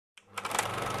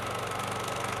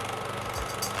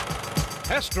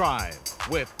Test Drive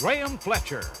with Graham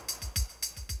Fletcher.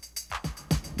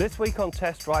 This week on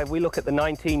Test Drive, we look at the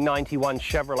 1991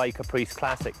 Chevrolet Caprice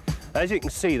Classic. As you can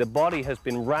see, the body has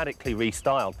been radically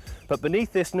restyled, but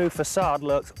beneath this new facade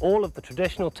lurks all of the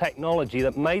traditional technology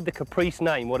that made the Caprice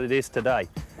name what it is today.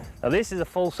 Now, this is a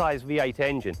full-size V8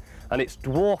 engine, and it's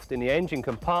dwarfed in the engine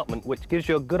compartment, which gives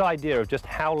you a good idea of just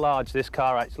how large this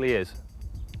car actually is.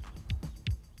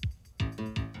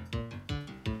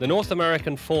 The North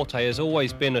American Forte has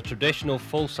always been a traditional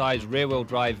full-size rear-wheel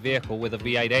drive vehicle with a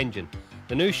V8 engine.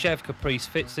 The new Chev Caprice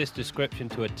fits this description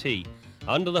to a T.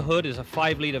 Under the hood is a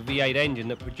 5-litre V8 engine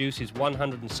that produces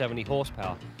 170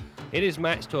 horsepower. It is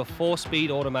matched to a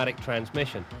 4-speed automatic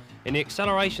transmission. In the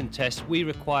acceleration test, we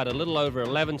required a little over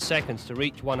 11 seconds to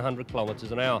reach 100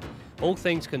 kilometers an hour. All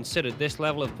things considered, this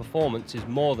level of performance is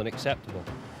more than acceptable.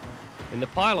 In the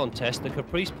pylon test, the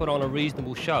Caprice put on a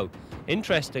reasonable show.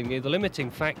 Interestingly, the limiting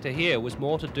factor here was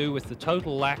more to do with the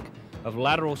total lack of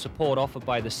lateral support offered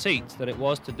by the seats than it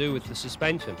was to do with the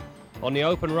suspension. On the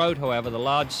open road, however, the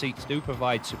large seats do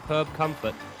provide superb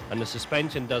comfort, and the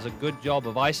suspension does a good job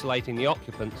of isolating the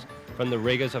occupants from the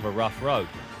rigors of a rough road.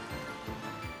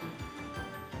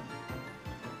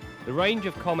 The range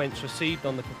of comments received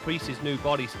on the Caprice's new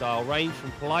body style ranged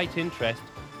from polite interest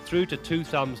through to 2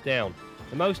 thumbs down.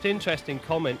 The most interesting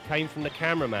comment came from the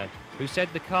cameraman, who said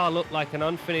the car looked like an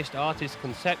unfinished artist's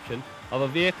conception of a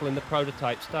vehicle in the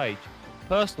prototype stage.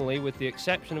 Personally, with the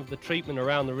exception of the treatment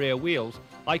around the rear wheels,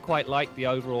 I quite like the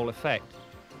overall effect.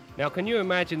 Now, can you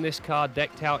imagine this car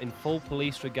decked out in full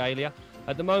police regalia?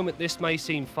 At the moment, this may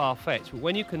seem far-fetched, but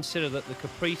when you consider that the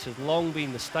Caprice has long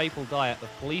been the staple diet of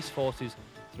police forces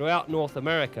throughout North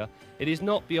America, it is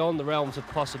not beyond the realms of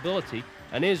possibility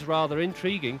and is rather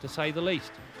intriguing, to say the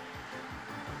least.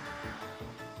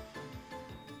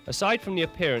 Aside from the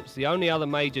appearance, the only other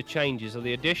major changes are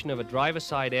the addition of a driver's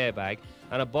side airbag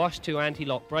and a Bosch 2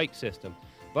 anti-lock brake system,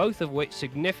 both of which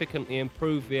significantly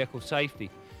improve vehicle safety.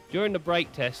 During the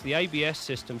brake test, the ABS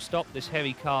system stopped this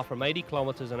heavy car from 80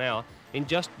 kilometers an hour in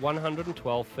just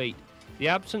 112 feet. The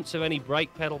absence of any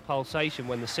brake pedal pulsation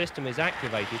when the system is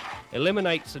activated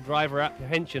eliminates the driver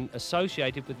apprehension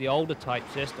associated with the older type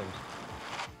systems.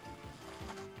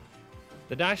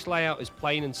 The dash layout is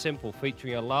plain and simple,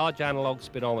 featuring a large analog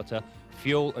speedometer,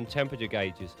 fuel and temperature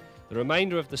gauges. The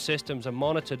remainder of the systems are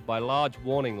monitored by large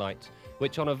warning lights,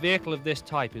 which on a vehicle of this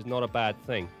type is not a bad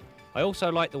thing. I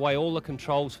also like the way all the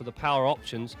controls for the power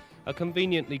options are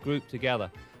conveniently grouped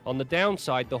together. On the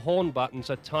downside, the horn buttons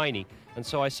are tiny, and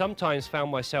so I sometimes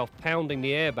found myself pounding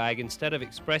the airbag instead of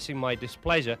expressing my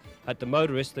displeasure at the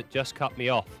motorist that just cut me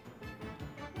off.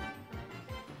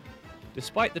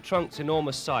 Despite the trunk's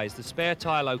enormous size, the spare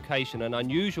tire location and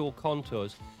unusual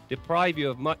contours deprive you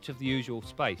of much of the usual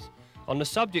space. On the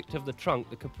subject of the trunk,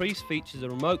 the Caprice features a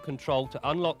remote control to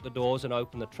unlock the doors and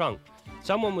open the trunk.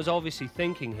 Someone was obviously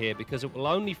thinking here, because it will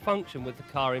only function with the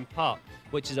car in park,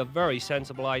 which is a very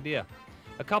sensible idea.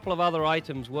 A couple of other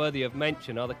items worthy of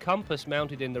mention are the compass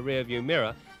mounted in the rearview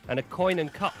mirror and a coin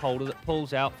and cup holder that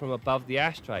pulls out from above the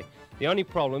ashtray. The only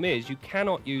problem is you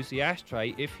cannot use the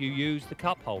ashtray if you use the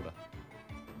cup holder.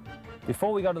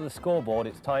 Before we go to the scoreboard,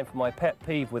 it's time for my pet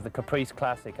peeve with the Caprice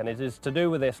Classic, and it is to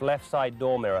do with this left side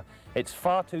door mirror. It's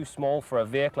far too small for a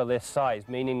vehicle of this size,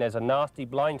 meaning there's a nasty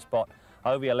blind spot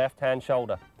over your left-hand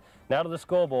shoulder. Now to the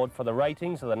scoreboard for the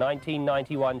ratings of the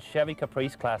 1991 Chevy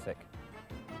Caprice Classic.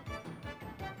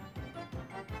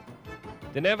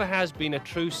 There never has been a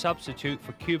true substitute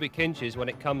for cubic inches when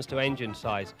it comes to engine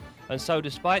size, and so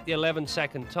despite the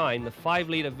 11-second time, the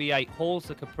 5-litre V8 hauls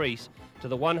the Caprice to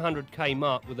the 100k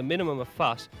mark with a minimum of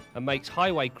fuss and makes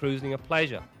highway cruising a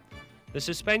pleasure. The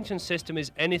suspension system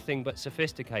is anything but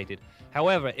sophisticated.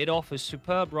 However, it offers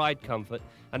superb ride comfort,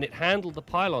 and it handled the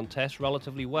pylon test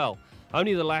relatively well.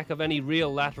 Only the lack of any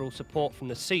real lateral support from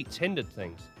the seats hindered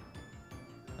things.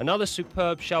 Another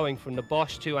superb showing from the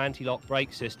Bosch 2 anti-lock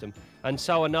brake system, and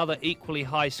so another equally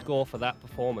high score for that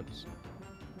performance.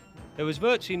 There was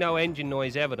virtually no engine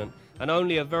noise evident, and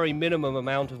only a very minimum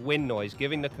amount of wind noise,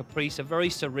 giving the Caprice a very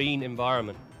serene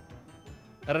environment.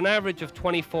 At an average of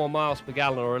 24 miles per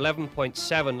gallon, or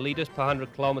 11.7 litres per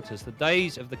 100 kilometres, the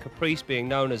days of the Caprice being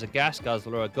known as a gas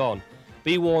guzzler are gone.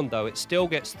 Be warned though, it still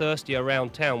gets thirsty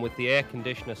around town with the air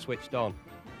conditioner switched on.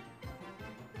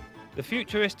 The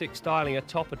futuristic styling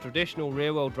atop a traditional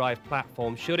rear-wheel drive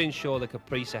platform should ensure the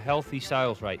Caprice a healthy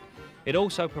sales rate. It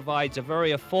also provides a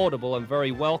very affordable and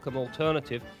very welcome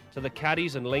alternative to the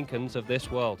Caddies and Lincolns of this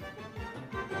world.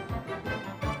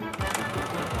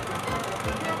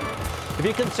 If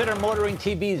you consider Motoring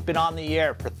TV has been on the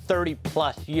air for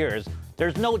 30+ years,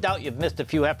 There's no doubt you've missed a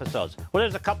few episodes. Well,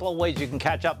 there's a couple of ways you can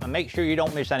catch up and make sure you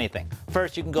don't miss anything.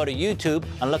 First, you can go to YouTube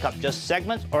and look up just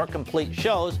segments or complete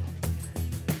shows.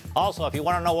 Also, if you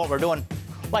want to know what we're doing,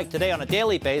 like today on a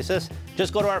daily basis,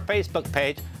 just go to our Facebook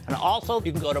page. And also,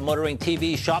 you can go to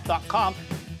motoringtvshop.com,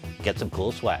 get some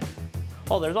cool swag.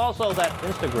 Oh, there's also that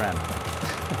Instagram.